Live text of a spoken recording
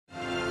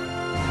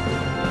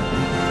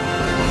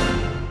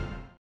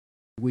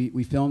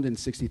We filmed in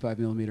 65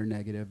 millimeter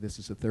negative. This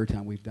is the third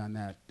time we've done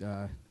that.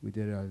 We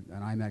did an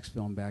IMAX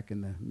film back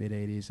in the mid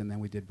 80s, and then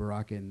we did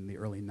Baraka in the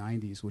early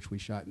 90s, which we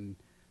shot in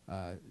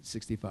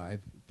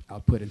 65,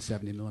 output in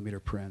 70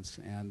 millimeter prints.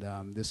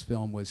 And this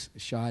film was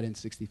shot in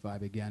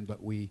 65 again,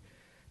 but we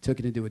took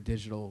it into a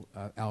digital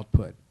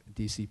output,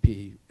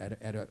 DCP,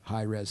 at a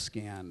high-res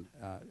scan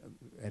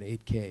at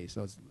 8K.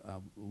 So it's a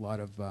lot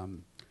of,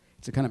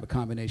 it's a kind of a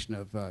combination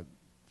of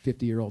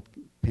 50-year-old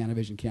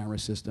Panavision camera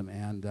system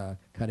and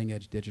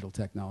cutting-edge digital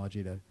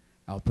technology to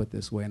output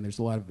this way. And there's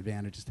a lot of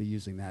advantages to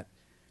using that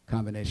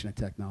combination of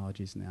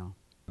technologies now.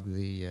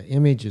 The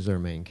image is our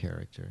main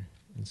character.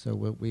 And so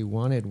what we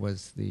wanted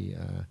was the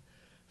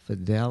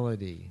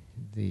fidelity,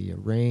 the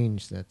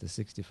range that the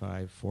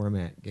 65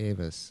 format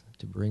gave us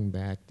to bring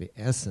back the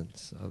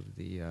essence of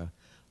the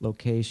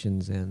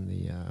locations and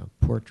the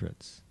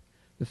portraits.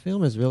 The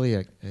film is really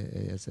a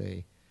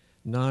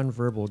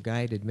nonverbal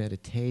guided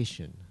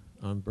meditation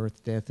on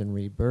birth, death, and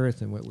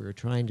rebirth, and what we were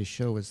trying to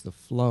show is the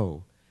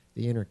flow,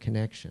 the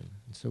interconnection.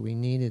 And so we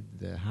needed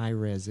the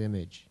high-res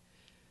image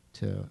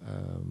to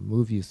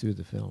move you through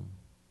the film.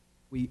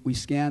 We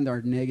scanned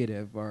our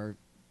negative, our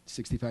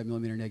 65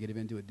 millimeter negative,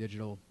 into a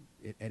digital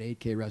at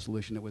 8K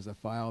resolution. It was a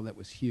file that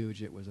was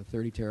huge. It was a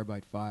 30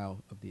 terabyte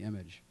file of the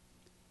image,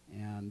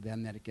 and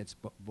then that it gets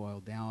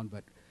boiled down,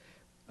 but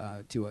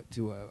to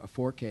a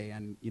 4K.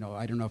 And you know,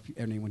 I don't know if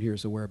anyone here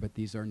is aware, but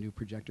these are new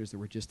projectors that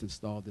were just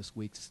installed this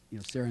week. You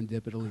know,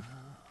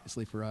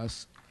 serendipitously for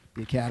us,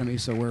 the Academy.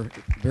 So we're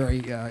very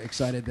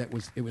excited that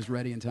it was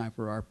ready in time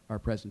for our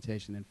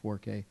presentation in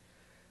 4K.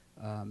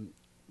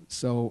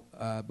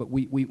 But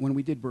when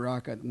we did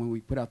Baraka, when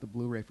we put out the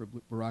Blu-ray for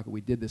Baraka, we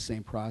did the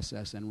same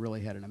process and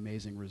really had an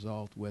amazing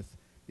result with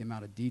the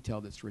amount of detail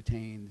that's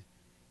retained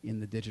in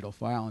the digital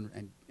file,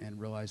 and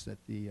realized that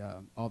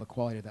all the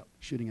quality of that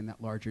shooting in that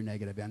larger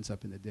negative ends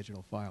up in the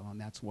digital file, and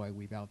that's why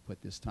we've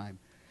output this time.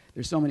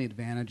 There's so many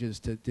advantages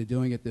to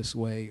doing it this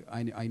way.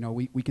 I know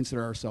we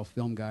consider ourselves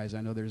film guys.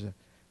 I know there's a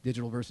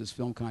digital versus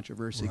film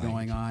controversy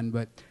going on,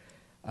 but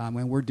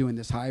when we're doing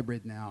this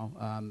hybrid now,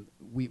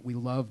 we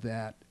love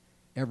that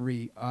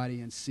every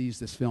audience sees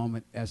this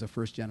film as a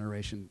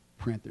first-generation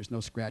print. There's no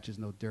scratches,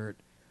 no dirt.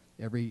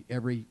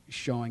 Every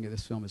showing of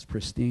this film is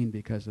pristine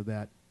because of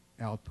that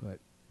output.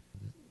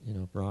 You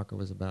know, Baraka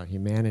was about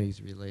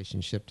humanity's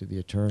relationship to the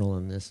eternal,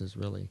 and this is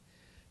really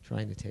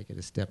trying to take it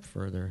a step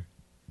further.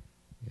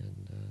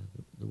 And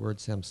the word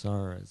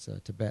Samsara is a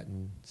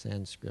Tibetan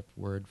Sanskrit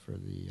word for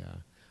the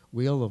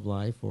wheel of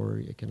life, or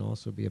it can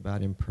also be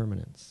about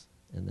impermanence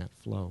and that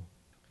flow.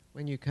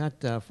 When you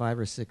cut 5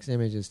 or 6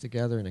 images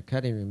together in a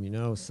cutting room, you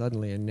know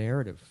suddenly a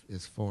narrative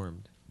is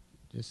formed,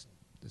 just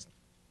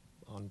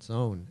on its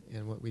own.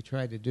 And what we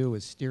tried to do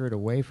was steer it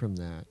away from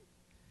that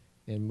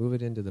and move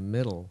it into the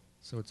middle,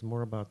 so it's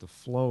more about the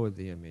flow of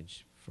the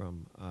image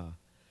from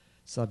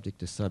subject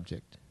to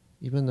subject.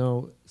 Even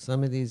though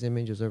some of these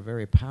images are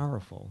very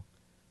powerful,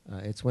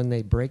 it's when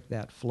they break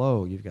that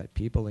flow. You've got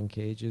people in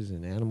cages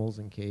and animals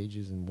in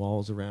cages and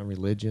walls around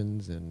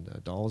religions and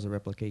dolls that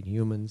replicate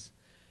humans.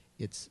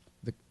 It's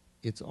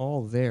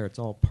all there. It's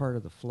all part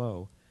of the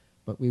flow.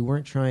 But we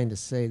weren't trying to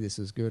say this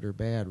is good or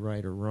bad,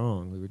 right or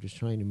wrong. We were just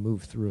trying to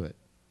move through it.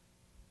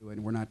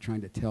 And we're not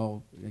trying to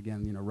tell,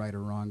 again, you know, right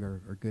or wrong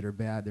or good or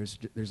bad.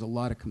 There's a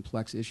lot of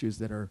complex issues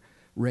that are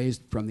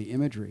raised from the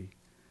imagery.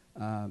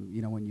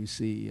 You know, when you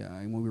see,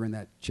 when we were in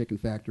that chicken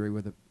factory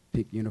with the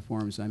pink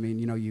uniforms, I mean,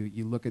 you know,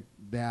 you look at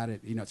that,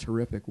 you know, it's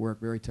horrific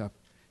work, very tough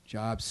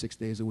jobs, 6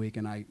 days a week,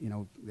 and I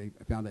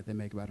found that they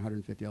make about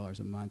 $150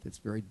 a month. It's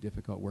very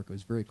difficult work. It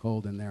was very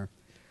cold in there.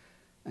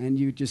 And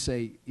you just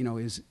say, you know,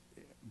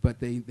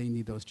 but they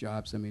need those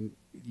jobs. I mean,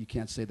 you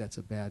can't say that's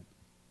a bad,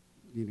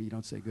 you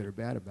don't say good or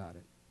bad about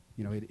it.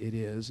 You know, it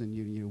is, and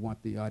you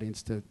want the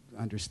audience to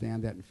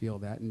understand that and feel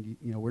that. And,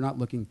 you know, we're not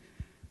looking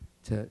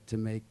to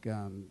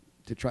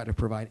try to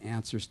provide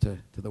answers to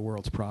the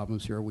world's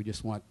problems here. We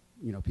just want,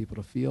 you know, people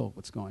to feel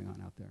what's going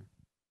on out there.